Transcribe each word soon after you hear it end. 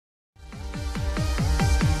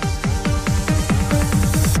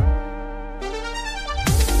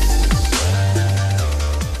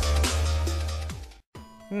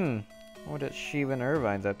What is Shiva and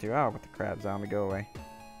Irvine's up to? Oh, with the crab zombie, go away.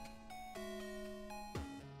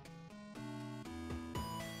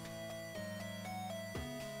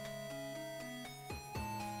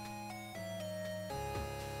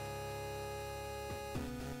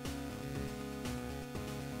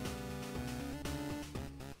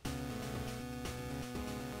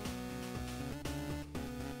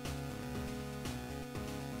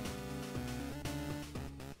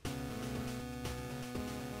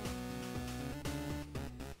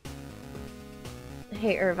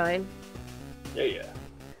 Hey, Irvine. Yeah.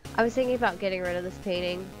 I was thinking about getting rid of this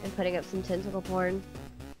painting and putting up some tentacle porn.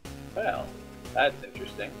 Well, that's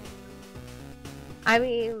interesting. I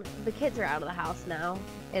mean, the kids are out of the house now,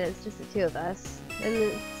 and it's just the two of us. And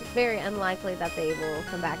it's very unlikely that they will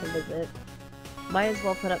come back and visit. Might as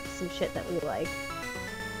well put up some shit that we like.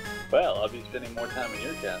 Well, I'll be spending more time in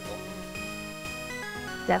your castle.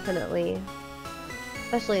 Definitely.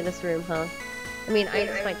 Especially in this room, huh? I mean, I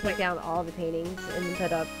just might take down all the paintings and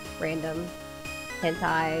put up random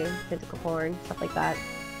hentai, tentacle porn, stuff like that.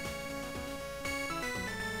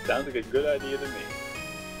 Sounds like a good idea to me.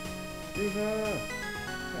 Shiva!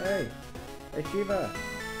 Hey! Hey, Shiva!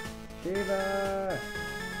 Shiva!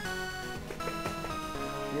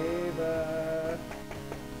 Shiva!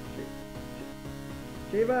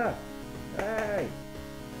 Shiva! Hey!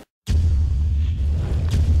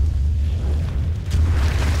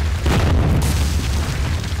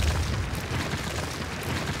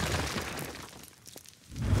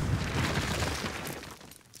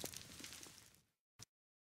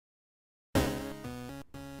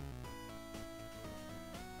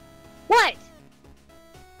 What?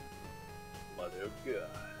 Mother of God.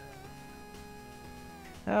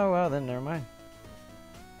 Oh, well, then never mind.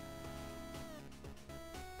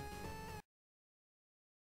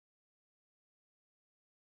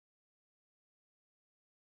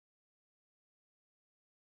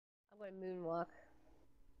 I'm gonna moonwalk.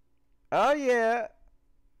 Oh, yeah!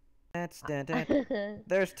 That's dun, dun.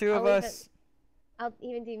 There's two of us. I'll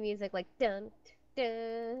even do music like dun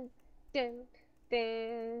dun dun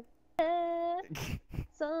dun.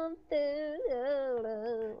 Something.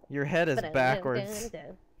 Your head is backwards.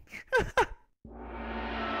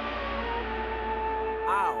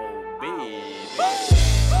 Oh, baby.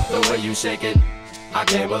 The way you shake it, I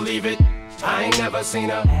can't believe it. I ain't never seen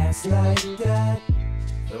a ass like that.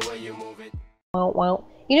 The way you move it. Wow.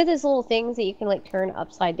 You know those little things that you can like turn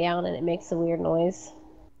upside down and it makes a weird noise?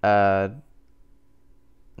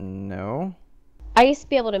 No. I used to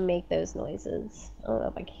be able to make those noises. I don't know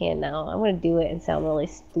if I can now. I'm gonna do it and sound really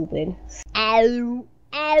stupid. Ow,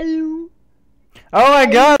 ow. Oh my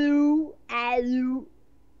god! Ow, ow,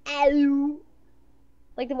 ow.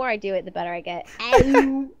 Like the more I do it, the better I get.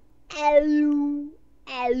 Ow, ow,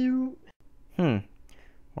 ow.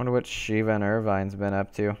 Wonder what Shiva and Irvine's been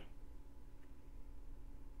up to.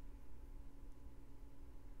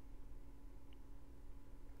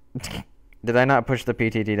 Did I not push the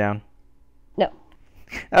PTT down? No.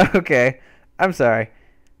 Okay. I'm sorry.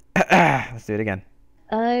 Let's do it again.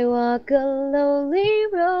 I walk a lonely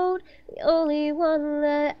road, the only one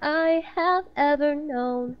that I have ever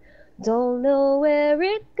known. Don't know where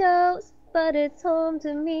it goes, but it's home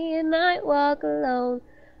to me and I walk alone.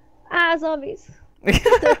 Ah, zombies.